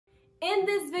In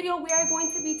this video, we are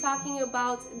going to be talking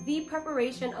about the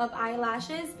preparation of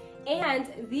eyelashes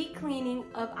and the cleaning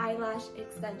of eyelash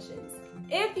extensions.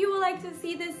 If you would like to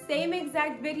see this same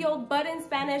exact video but in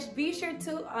Spanish, be sure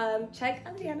to check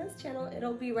Adriana's channel.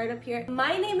 It'll be right up here.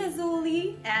 My name is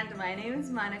Uli. And my name is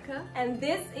Monica. And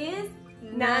this is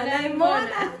Nana y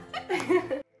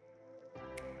Mona.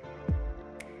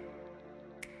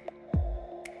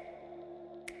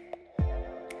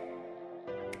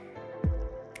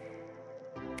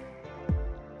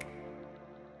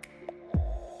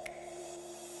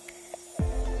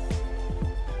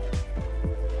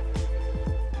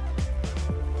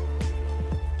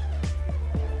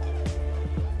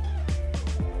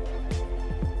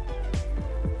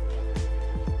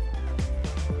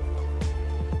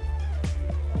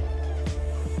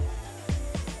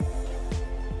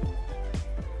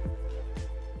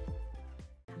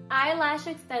 Eyelash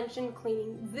extension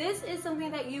cleaning. This is something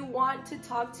that you want to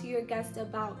talk to your guest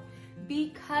about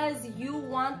because you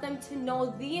want them to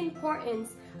know the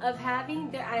importance of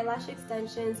having their eyelash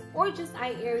extensions or just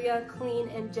eye area clean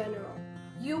in general.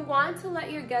 You want to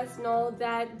let your guests know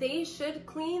that they should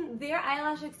clean their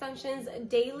eyelash extensions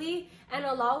daily and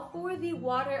allow for the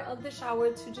water of the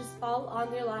shower to just fall on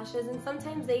their lashes. And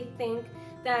sometimes they think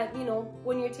that, you know,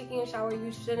 when you're taking a shower,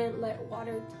 you shouldn't let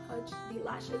water touch the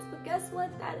lashes. But guess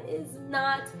what? That is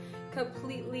not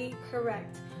completely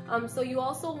correct. So you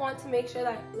also want to make sure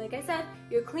that, like I said,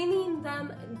 you're cleaning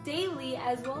them daily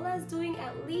as well as doing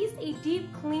at least a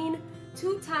deep clean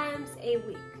 2 times a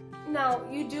week. Now,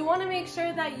 you do want to make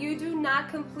sure that you do not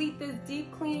complete this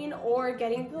deep clean or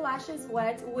getting the lashes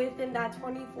wet within that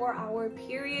 24-hour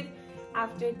period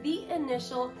after the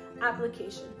initial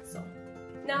application. So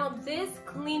now this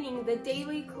cleaning, the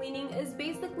daily cleaning, is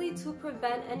basically to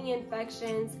prevent any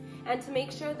infections and to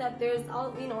make sure that there's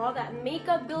all that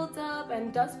makeup buildup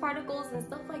and dust particles and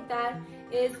stuff like that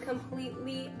is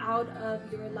completely out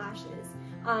of your lashes.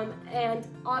 And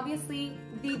obviously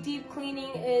the deep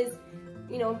cleaning is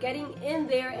getting in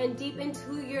there and deep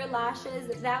into your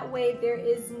lashes. That way there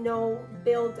is no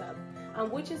buildup,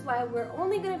 which is why we're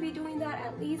only going to be doing that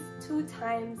at least 2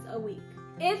 times a week.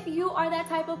 If you are that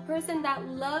type of person that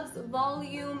loves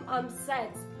volume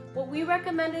sets, what we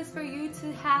recommend is for you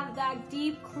to have that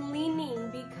deep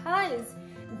cleaning because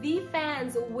the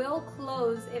fans will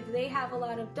close if they have a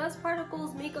lot of dust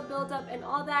particles, makeup buildup, and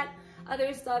all that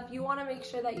other stuff. You want to make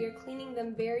sure that you're cleaning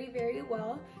them very, very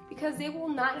well because they will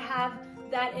not have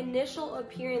that initial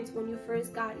appearance when you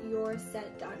first got your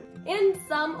set done. In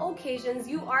some occasions,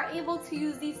 you are able to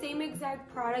use the same exact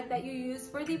product that you use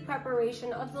for the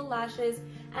preparation of the lashes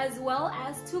as well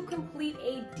as to complete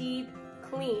a deep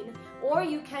clean. Or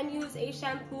you can use a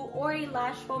shampoo or a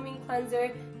lash foaming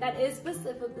cleanser that is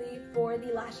specifically for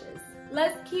the lashes.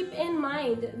 Let's keep in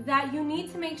mind that you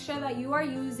need to make sure that you are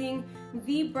using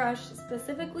the brush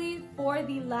specifically for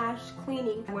the lash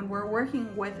cleaning. When we're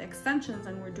working with extensions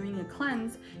and we're doing a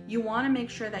cleanse, you want to make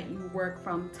sure that you work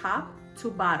from top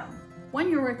to bottom. When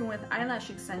you're working with eyelash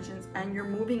extensions and you're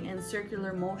moving in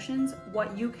circular motions,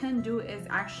 what you can do is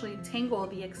actually tangle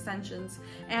the extensions,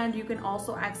 and you can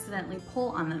also accidentally pull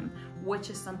on them, which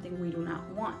is something we do not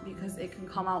want because it can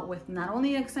come out with not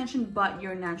only an extension but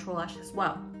your natural lash as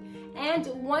well. And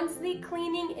once the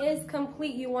cleaning is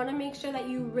complete, you want to make sure that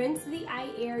you rinse the eye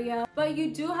area, but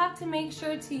you do have to make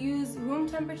sure to use room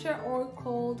temperature or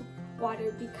cold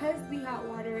water because the hot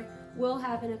water will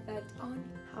have an effect on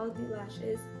how the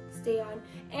lashes stay on.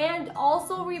 And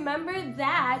also remember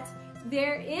that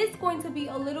there is going to be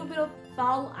a little bit of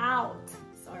fallout,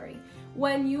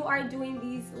 when you are doing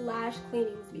these lash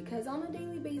cleanings because on a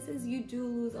daily basis you do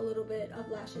lose a little bit of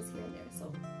lashes here and there. So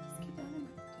just keep that in mind.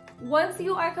 Once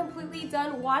you are completely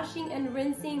done washing and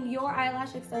rinsing your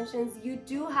eyelash extensions, you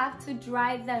do have to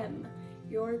dry them.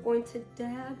 You're going to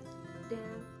dab, dab,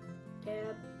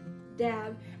 dab,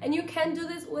 dab. And you can do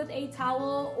this with a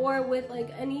towel or with like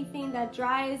anything that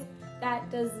dries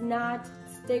that does not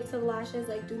stick to the lashes.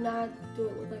 Like, do not do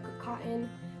it with like a cotton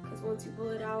because once you pull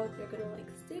it out, they're gonna like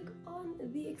stick on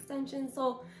the extension.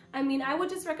 So, I mean, I would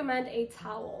just recommend a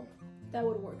towel. That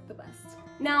would work the best.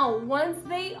 Now, once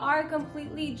they are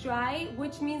completely dry,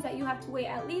 which means that you have to wait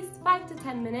at least 5 to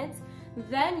 10 minutes,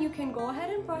 then you can go ahead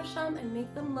and brush them and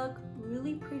make them look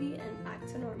really pretty and back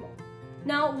to normal.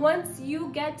 Now, once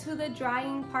you get to the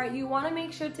drying part, you want to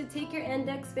make sure to take your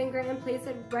index finger and place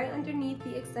it right underneath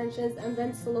the extensions and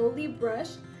then slowly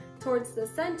brush towards the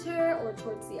center or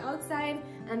towards the outside,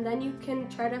 and then you can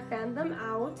try to fan them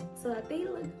out so that they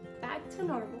look back to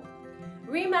normal.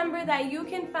 Remember that you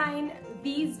can find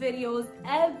these videos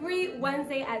every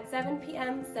Wednesday at 7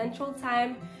 p.m. Central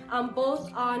Time,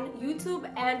 both on YouTube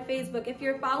and Facebook. If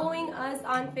you're following us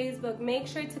on Facebook, make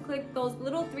sure to click those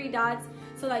little 3 dots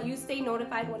so that you stay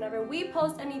notified whenever we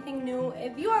post anything new.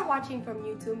 If you are watching from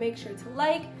YouTube, make sure to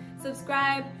like,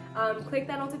 subscribe, click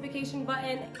that notification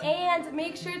button, and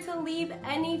make sure to leave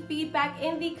any feedback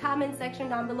in the comment section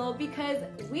down below because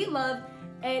we love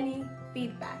any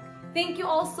feedback. Thank you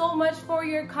all so much for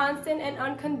your constant and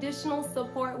unconditional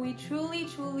support. We truly,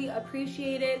 truly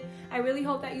appreciate it. I really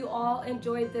hope that you all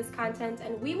enjoyed this content,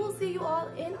 and we will see you all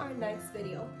in our next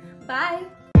video. Bye!